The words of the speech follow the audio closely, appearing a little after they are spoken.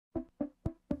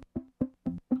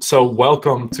So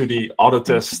welcome to the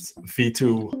AutoTest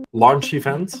V2 Launch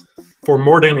event. For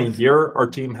more than a year, our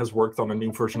team has worked on a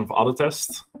new version of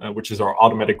AutoTest, which is our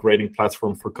automatic grading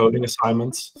platform for coding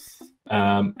assignments.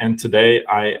 And today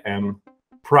I am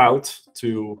proud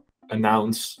to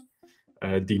announce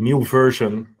the new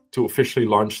version to officially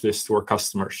launch this to our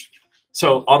customers.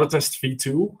 So AutoTest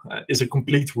V2 is a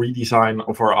complete redesign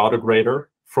of our autograder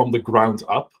from the ground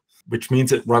up, which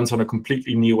means it runs on a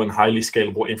completely new and highly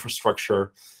scalable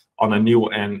infrastructure on a new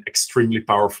and extremely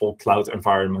powerful cloud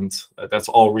environment that's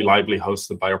all reliably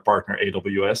hosted by our partner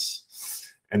AWS.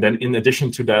 And then in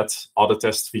addition to that,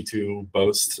 AutoTest V2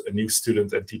 boasts a new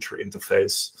student and teacher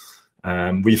interface.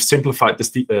 We've simplified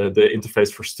the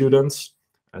interface for students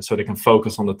so they can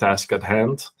focus on the task at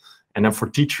hand. And then for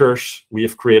teachers, we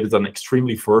have created an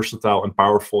extremely versatile and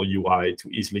powerful UI to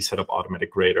easily set up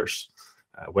automatic graders.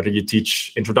 Whether you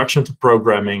teach introduction to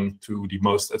programming to the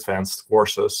most advanced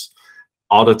courses,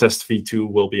 AutoTest V2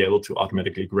 will be able to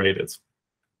automatically grade it.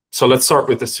 So let's start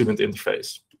with the student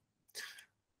interface.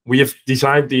 We have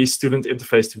designed the student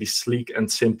interface to be sleek and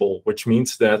simple, which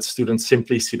means that students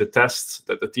simply see the tests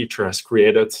that the teacher has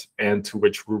created and to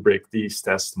which rubric these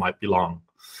tests might belong.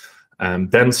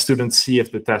 Then students see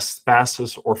if the test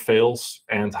passes or fails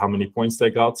and how many points they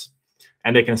got.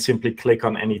 And they can simply click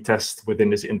on any test within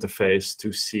this interface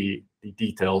to see the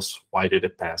details. Why did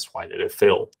it pass? Why did it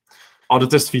fail?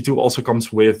 AutoTest V2 also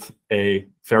comes with a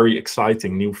very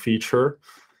exciting new feature,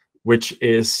 which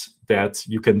is that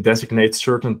you can designate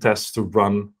certain tests to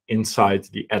run inside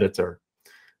the editor.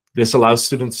 This allows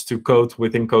students to code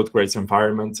within CodeGrade's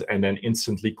environment and then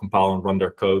instantly compile and run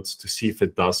their code to see if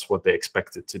it does what they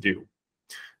expect it to do.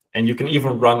 And you can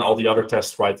even run all the other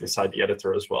tests right inside the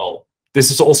editor as well. This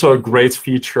is also a great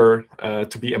feature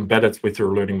to be embedded with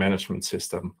your learning management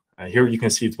system. Here you can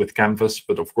see it with Canvas,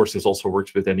 but of course this also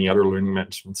works with any other learning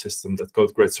management system that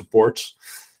CodeGrade supports.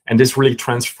 And this really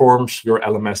transforms your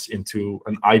LMS into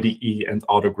an IDE and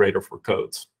autograder for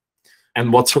code.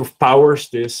 And what sort of powers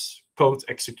this code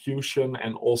execution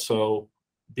and also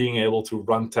being able to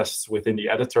run tests within the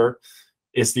editor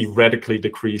is the radically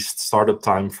decreased startup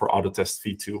time for AutoTest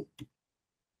V2.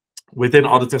 Within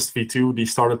AutoTest V2, the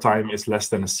startup time is less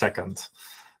than a second.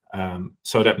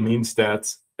 So that means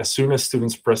that as soon as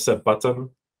students press that button,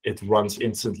 it runs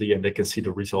instantly and they can see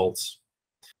the results.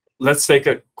 Let's take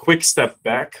a quick step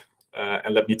back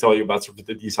and let me tell you about sort of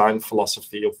the design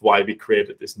philosophy of why we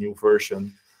created this new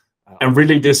version. And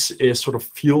really, this is sort of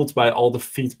fueled by all the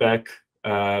feedback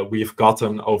we've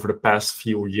gotten over the past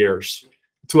few years.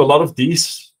 To a lot of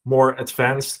these more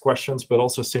advanced questions, but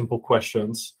also simple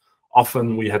questions,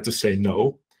 often we had to say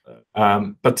no.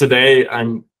 But today,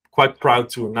 I'm quite proud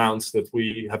to announce that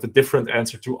we have a different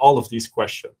answer to all of these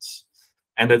questions.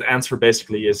 And that answer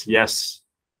basically is yes,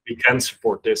 we can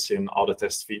support this in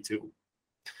AutoTest V2.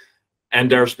 And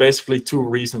there's basically two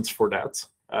reasons for that.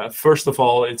 First of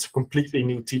all, it's a completely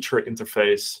new teacher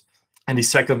interface. And the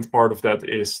second part of that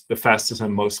is the fastest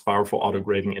and most powerful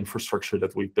autograding infrastructure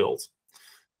that we built.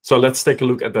 So let's take a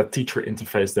look at that teacher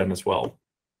interface then as well.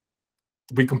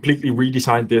 We completely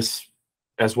redesigned this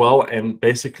as well. And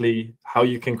basically how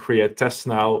you can create tests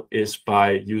now is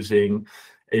by using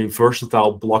a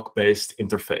versatile block-based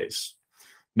interface,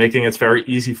 making it very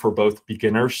easy for both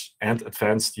beginners and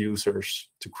advanced users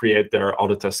to create their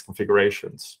AutoTest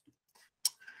configurations.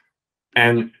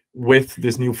 And with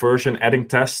this new version, adding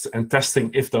tests and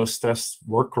testing if those tests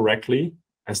work correctly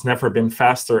has never been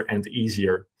faster and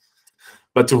easier.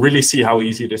 But to really see how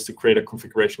easy it is to create a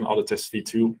configuration in AutoTest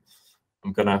V2,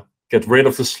 I'm going to get rid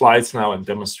of the slides now and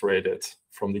demonstrate it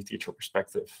from the teacher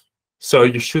perspective. So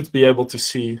you should be able to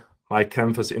see my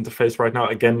Canvas interface right now.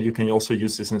 Again, you can also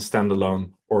use this in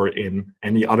standalone or in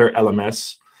any other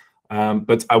LMS.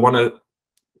 But I want to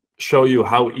show you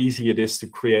how easy it is to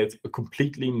create a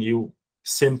completely new,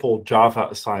 simple Java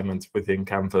assignment within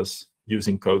Canvas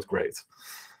using CodeGrade.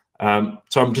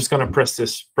 So I'm just going to press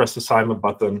assignment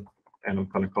button, and I'm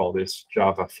going to call this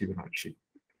Java Fibonacci.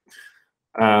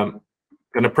 I'm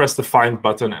going to press the Find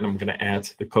button, and I'm going to add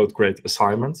the CodeGrade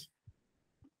assignment.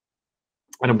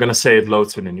 And I'm going to say it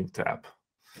loads in a new tab.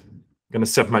 I'm going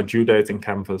to set my due date in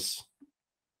Canvas,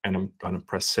 and I'm going to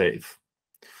press Save.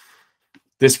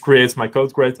 This creates my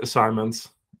CodeGrade assignment,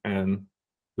 and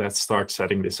let's start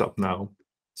setting this up now.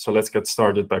 So let's get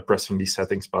started by pressing the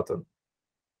Settings button.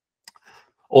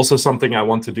 Also, something I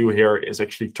want to do here is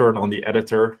actually turn on the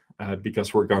editor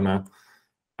because we're going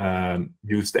to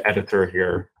use the editor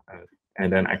here.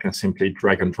 And then I can simply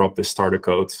drag and drop this starter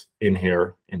code in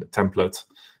here in the template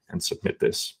and submit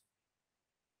this.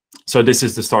 So this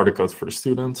is the starter code for the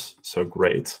students. So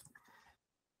great.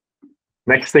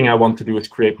 Next thing I want to do is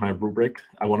create my rubric.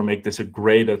 I want to make this a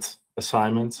graded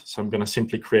assignment. So I'm going to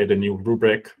simply create a new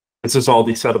rubric. This is all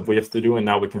the setup we have to do. And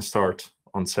now we can start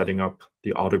on setting up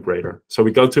the autograder. So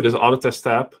we go to this AutoTest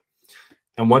tab.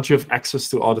 And once you have access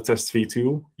to AutoTest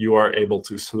V2, you are able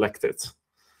to select it.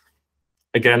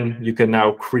 Again, you can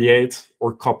now create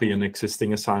or copy an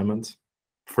existing assignment.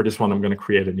 For this one, I'm going to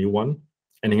create a new one.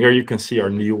 And here you can see our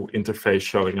new interface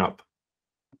showing up.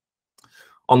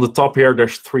 On the top here,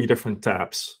 there's 3 different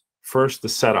tabs. First, the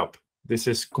setup. This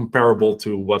is comparable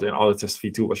to what in AutoTest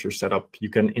V2 was your setup. You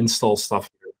can install stuff,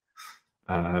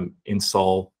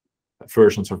 install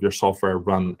versions of your software,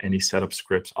 run any setup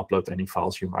scripts, upload any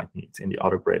files you might need in the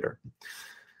autograder.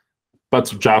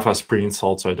 But Java is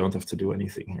pre-installed, so I don't have to do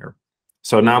anything here.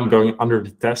 So now I'm going under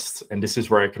the tests, and this is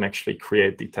where I can actually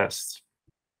create the tests.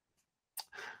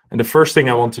 And the first thing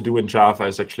I want to do in Java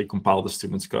is actually compile the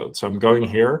student's code. So I'm going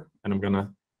here, and I'm going to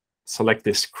select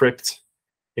this script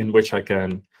in which I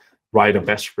can write a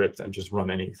bash script and just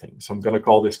run anything. So I'm going to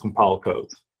call this compile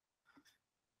code.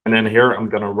 And then here, I'm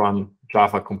going to run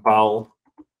Java compile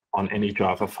on any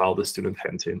Java file the student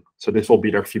hands in. So this will be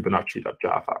their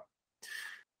Fibonacci.java.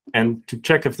 And to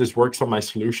check if this works on my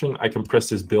solution, I can press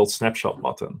this build snapshot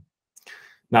button.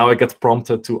 Now I get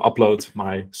prompted to upload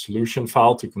my solution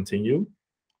file to continue.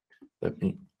 Let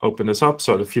me open this up.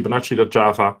 So the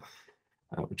Fibonacci.java,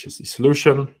 which is the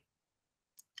solution,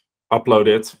 upload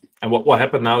it. And what will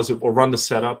happen now is it will run the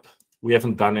setup. We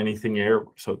haven't done anything here,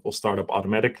 so it will start up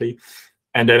automatically.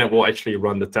 And then it will actually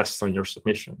run the tests on your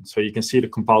submission. So you can see the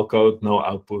compile code, no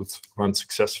output, run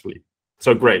successfully.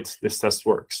 So great, this test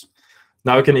works.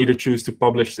 Now I can either choose to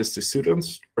publish this to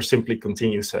students or simply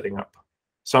continue setting up.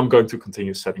 So I'm going to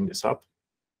continue setting this up.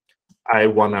 I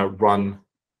want to run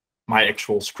my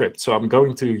actual script. So I'm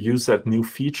going to use that new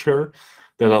feature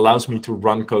that allows me to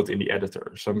run code in the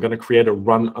editor. So I'm going to create a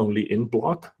run only in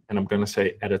block, and I'm going to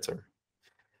say editor.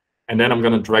 And then I'm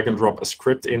going to drag and drop a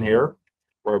script in here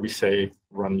where we say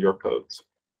run your code.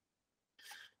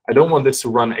 I don't want this to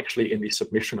run actually in the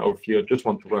submission overview. I just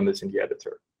want to run this in the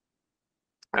editor.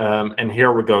 And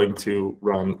here we're going to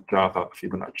run Java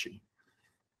Fibonacci.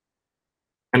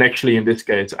 And actually, in this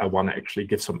case, I want to actually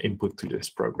give some input to this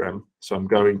program. So I'm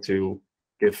going to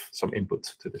give some input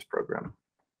to this program.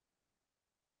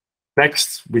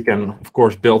 Next, we can, of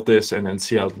course, build this and then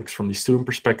see how it looks from the student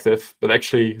perspective. But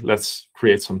actually, let's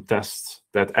create some tests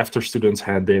that after students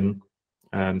hand in,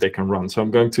 they can run. So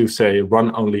I'm going to say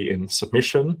run only in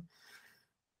submission.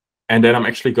 And then I'm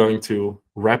actually going to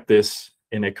wrap this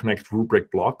in a connect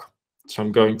rubric block. So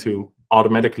I'm going to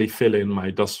automatically fill in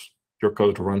my does your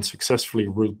code run successfully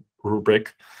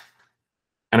rubric.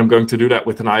 And I'm going to do that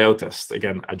with an IO test.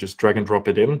 Again, I just drag and drop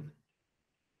it in.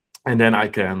 And then I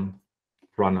can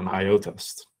run an IO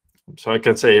test. So I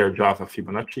can say here Java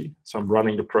Fibonacci. So I'm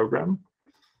running the program.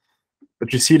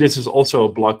 But you see, this is also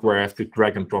a block where I have to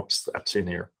drag and drop steps in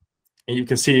here. And you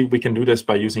can see we can do this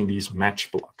by using these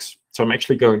match blocks. So I'm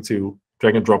actually going to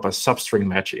drag and drop a substring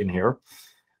match in here.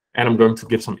 And I'm going to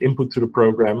give some input to the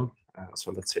program.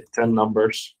 So let's say 10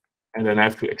 numbers. And then I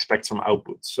have to expect some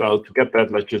output. So to get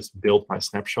that, let's just build my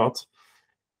snapshot.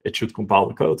 It should compile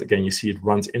the code. Again, you see it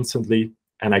runs instantly.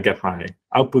 And I get my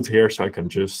output here, so I can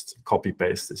just copy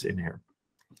paste this in here.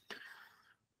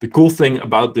 The cool thing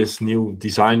about this new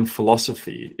design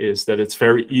philosophy is that it's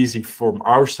very easy from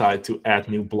our side to add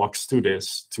new blocks to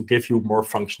this to give you more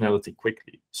functionality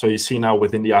quickly. So you see now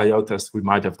within the IO test, we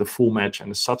might have the full match and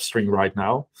the substring right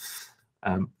now.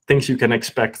 Things you can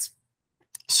expect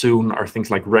soon are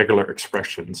things like regular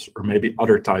expressions or maybe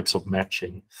other types of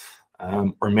matching,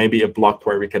 or maybe a block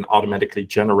where we can automatically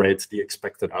generate the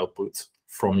expected output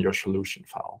from your solution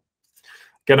file.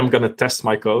 Again, I'm going to test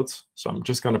my code. So I'm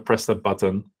just going to press that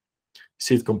button.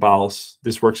 See it compiles.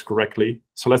 This works correctly.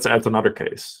 So let's add another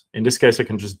case. In this case, I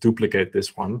can just duplicate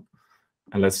this one.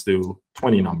 And let's do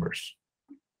 20 numbers.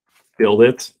 Build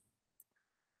it.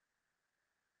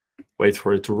 Wait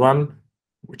for it to run,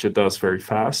 which it does very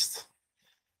fast.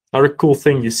 Another cool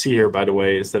thing you see here, by the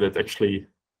way, is that it actually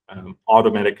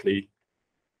automatically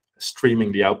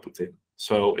streaming the output in.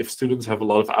 So if students have a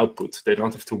lot of output, they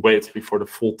don't have to wait before the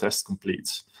full test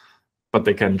completes, but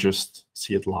they can just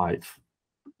see it live.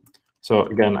 So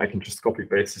again, I can just copy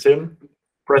paste this in,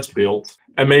 press build,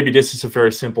 and maybe this is a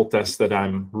very simple test that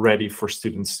I'm ready for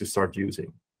students to start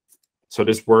using. So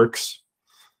this works.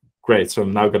 Great. So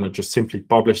I'm now going to just simply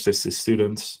publish this to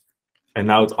students. And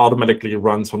now it automatically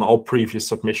runs on all previous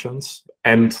submissions.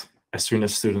 And as soon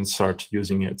as students start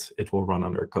using it, it will run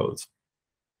on their code.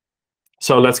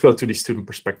 So let's go to the student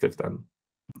perspective then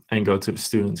and go to the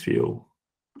student view.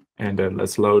 And then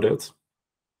let's load it.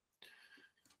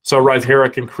 So right here, I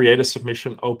can create a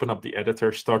submission, open up the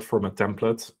editor, start from a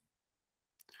template.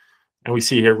 And we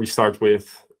see here, we start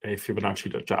with a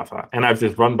Fibonacci.java. And I have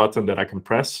this run button that I can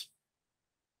press.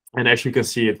 And as you can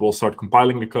see, it will start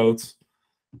compiling the code,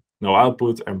 no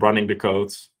output, and running the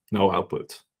code, no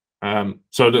output.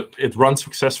 So that it runs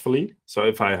successfully. So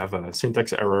if I have a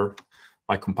syntax error,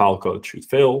 my compile code should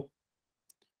fail.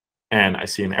 And I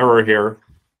see an error here.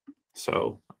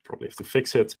 So I probably have to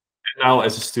fix it. And now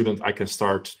as a student, I can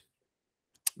start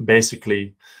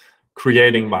basically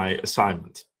creating my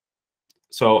assignment.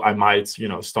 So I might,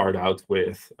 start out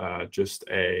with just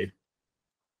a,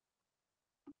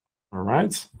 all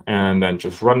right, and then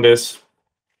just run this.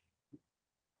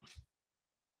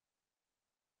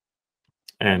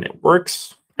 And it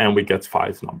works, and we get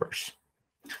 5 numbers.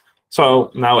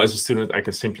 So now as a student, I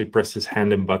can simply press this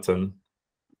hand in button,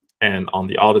 and on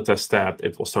the AutoTest tab,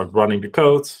 it will start running the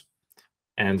code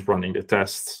and running the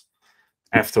tests,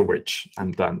 after which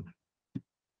I'm done.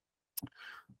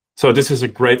 So this is a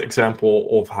great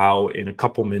example of how in a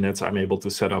couple minutes, I'm able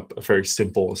to set up a very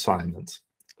simple assignment.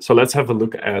 So let's have a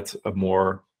look at a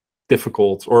more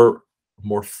difficult or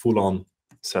more full-on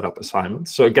setup assignment.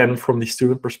 So again, from the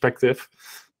student perspective,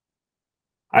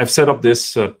 I've set up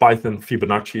this Python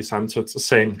Fibonacci assignment. So it's the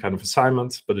same kind of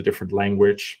assignment, but a different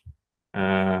language.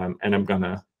 And I'm going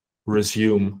to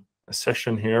resume a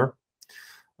session here.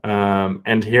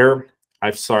 And here,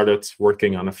 I've started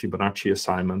working on a Fibonacci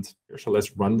assignment. So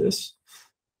let's run this.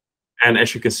 And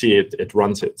as you can see, it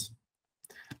runs it.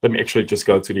 Let me actually just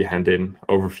go to the hand-in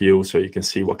overview so you can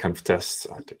see what kind of tests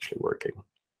are actually working.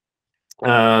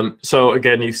 So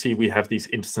again, you see we have these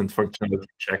instant functionality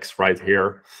checks right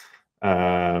here.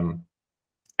 And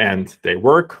they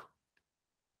work.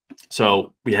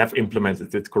 So we have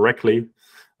implemented it correctly.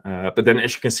 But then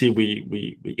as you can see,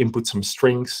 we input some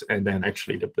strings, and then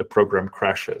actually the program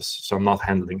crashes. So I'm not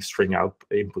handling string out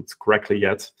input correctly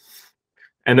yet.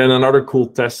 And then another cool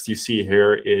test you see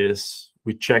here is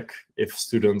we check if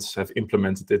students have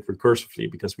implemented it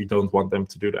recursively, because we don't want them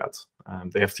to do that.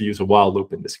 They have to use a while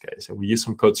loop in this case. And we use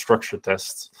some code structure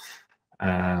tests.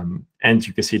 And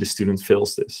you can see the student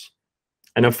fails this.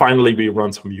 And then finally, we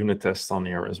run some unit tests on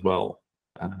here as well.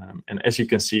 And as you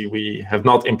can see, we have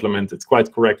not implemented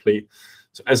quite correctly.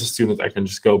 So as a student, I can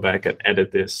just go back and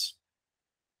edit this.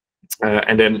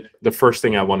 And then the first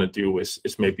thing I want to do is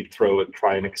maybe throw a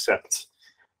try and accept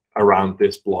around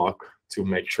this block to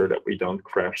make sure that we don't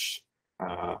crash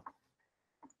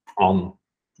on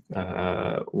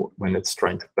when it's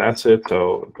trying to pass it.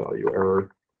 So value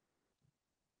error.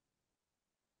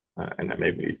 And then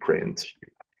maybe we print,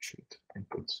 should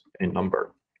input a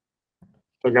number.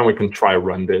 So again, we can try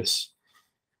run this.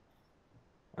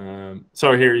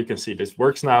 So here you can see this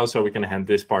works now. So we can hand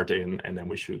this part in, and then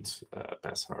we should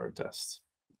pass our tests.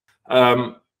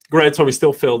 Great. So we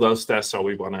still fail those tests. So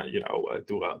we want to,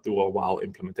 do a while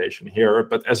implementation here.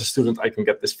 But as a student, I can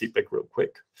get this feedback real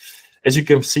quick. As you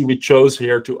can see, we chose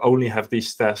here to only have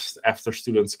these tests after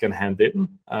students can hand in.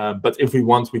 But if we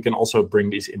want, we can also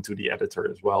bring these into the editor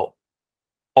as well.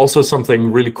 Also,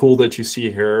 something really cool that you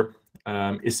see here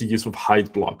is the use of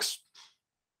hide blocks.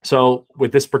 So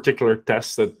with this particular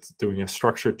test that's doing a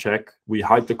structure check, we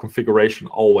hide the configuration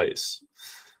always.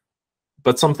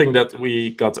 But something that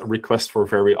we got a request for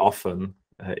very often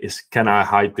is, can I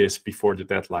hide this before the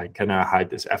deadline? Can I hide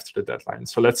this after the deadline?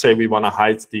 So let's say we want to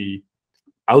hide the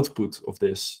output of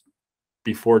this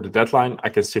before the deadline. I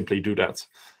can simply do that.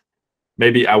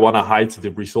 Maybe I want to hide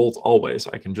the result always.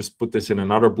 I can just put this in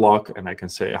another block, and I can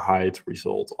say hide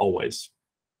result always,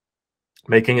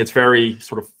 making it very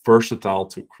sort of versatile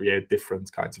to create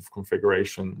different kinds of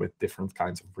configuration with different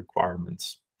kinds of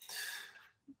requirements.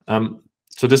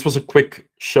 So this was a quick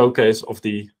showcase of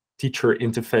the teacher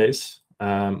interface.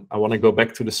 I want to go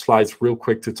back to the slides real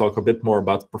quick to talk a bit more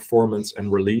about performance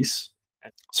and release.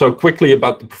 So quickly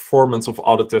about the performance of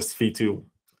AutoTest V2.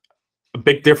 A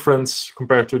big difference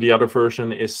compared to the other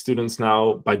version is students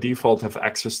now by default have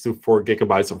access to 4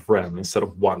 GB of RAM instead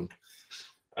of 1.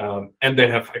 And they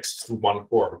have access to 1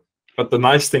 core. But the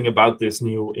nice thing about this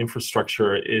new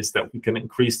infrastructure is that we can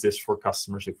increase this for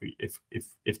customers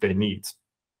if they need.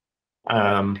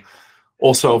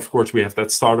 Also, of course, we have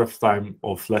that startup time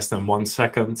of less than 1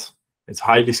 second. It's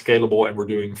highly scalable, and we're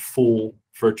doing full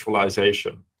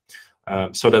virtualization.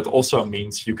 So that also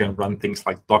means you can run things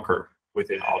like Docker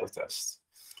within AutoTest.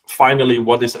 Finally,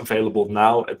 what is available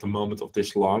now at the moment of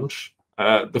this launch?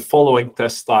 The following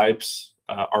test types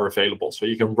are available. So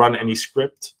you can run any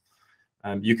script.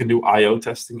 You can do I/O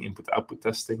testing, input-output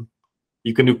testing.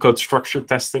 You can do code structure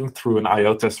testing through an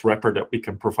IO test wrapper that we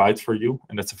can provide for you,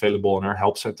 and that's available in our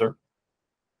help center.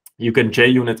 You can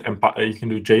JUnit and you can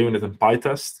do JUnit and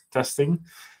PyTest testing,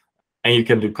 and you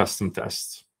can do custom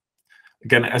tests.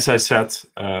 Again, as I said,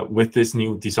 with this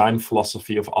new design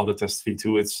philosophy of AutoTest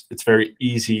V2, it's very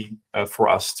easy for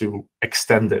us to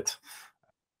extend it.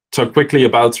 So quickly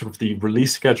about sort of the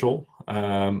release schedule.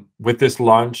 With this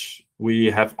launch,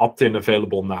 we have opt-in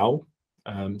available now.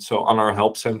 So on our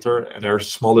help center, there's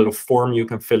a small little form you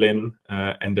can fill in,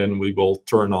 and then we will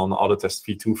turn on AutoTest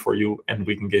V2 for you, and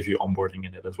we can give you onboarding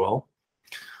in it as well.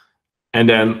 And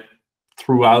then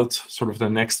throughout sort of the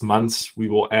next months, we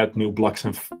will add new blocks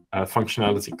and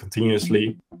functionality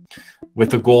continuously,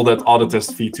 with the goal that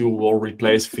AutoTest V2 will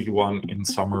replace V1 in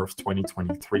summer of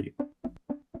 2023.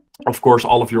 Of course,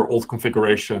 all of your old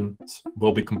configurations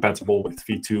will be compatible with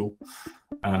V2,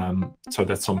 so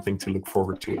that's something to look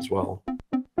forward to as well.